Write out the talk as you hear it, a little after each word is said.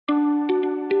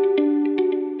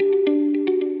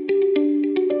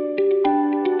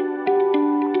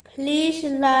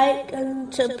like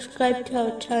and subscribe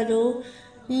to our channel.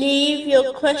 Leave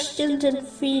your questions and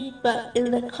feedback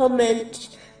in the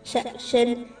comments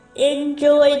section.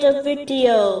 Enjoy the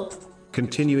video.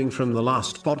 Continuing from the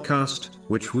last podcast,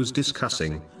 which was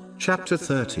discussing chapter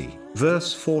 30,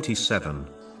 verse 47.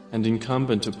 And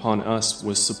incumbent upon us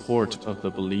was support of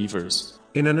the believers.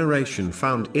 In a narration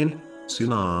found in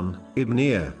Sunan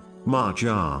Ibn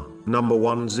Majah, number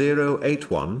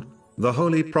 1081, the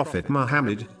Holy Prophet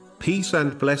Muhammad, peace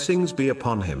and blessings be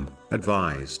upon him,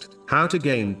 advised how to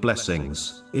gain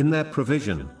blessings in their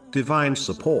provision, divine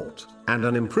support, and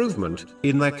an improvement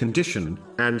in their condition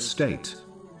and state.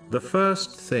 The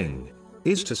first thing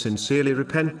is to sincerely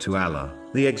repent to Allah,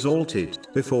 the Exalted,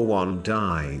 before one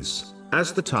dies,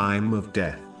 as the time of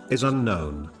death is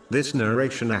unknown. This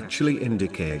narration actually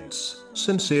indicates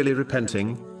sincerely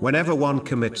repenting whenever one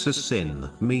commits a sin,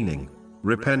 meaning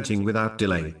repenting without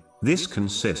delay. This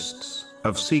consists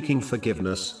of seeking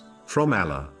forgiveness from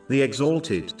Allah, the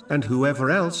Exalted, and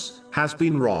whoever else has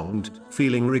been wronged,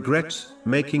 feeling regret,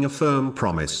 making a firm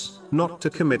promise not to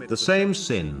commit the same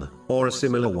sin or a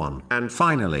similar one, and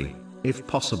finally, if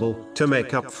possible, to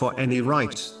make up for any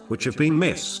rights which have been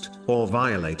missed or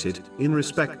violated in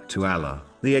respect to Allah,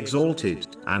 the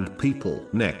Exalted, and people.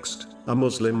 Next, a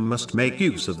Muslim must make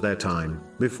use of their time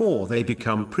before they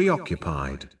become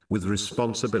preoccupied with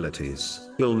responsibilities,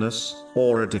 illness,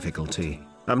 or a difficulty.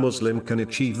 A Muslim can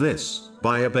achieve this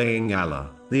by obeying Allah,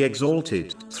 the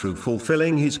Exalted, through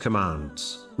fulfilling His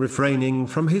commands, refraining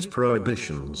from His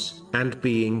prohibitions, and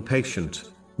being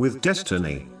patient with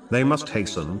destiny. They must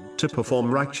hasten to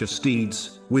perform righteous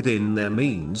deeds within their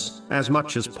means as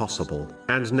much as possible,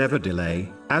 and never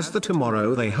delay, as the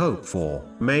tomorrow they hope for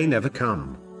may never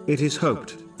come. It is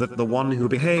hoped that the one who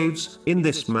behaves in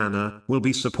this manner will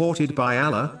be supported by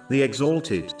Allah, the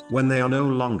Exalted, when they are no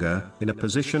longer in a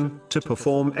position to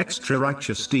perform extra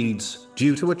righteous deeds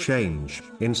due to a change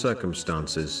in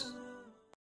circumstances.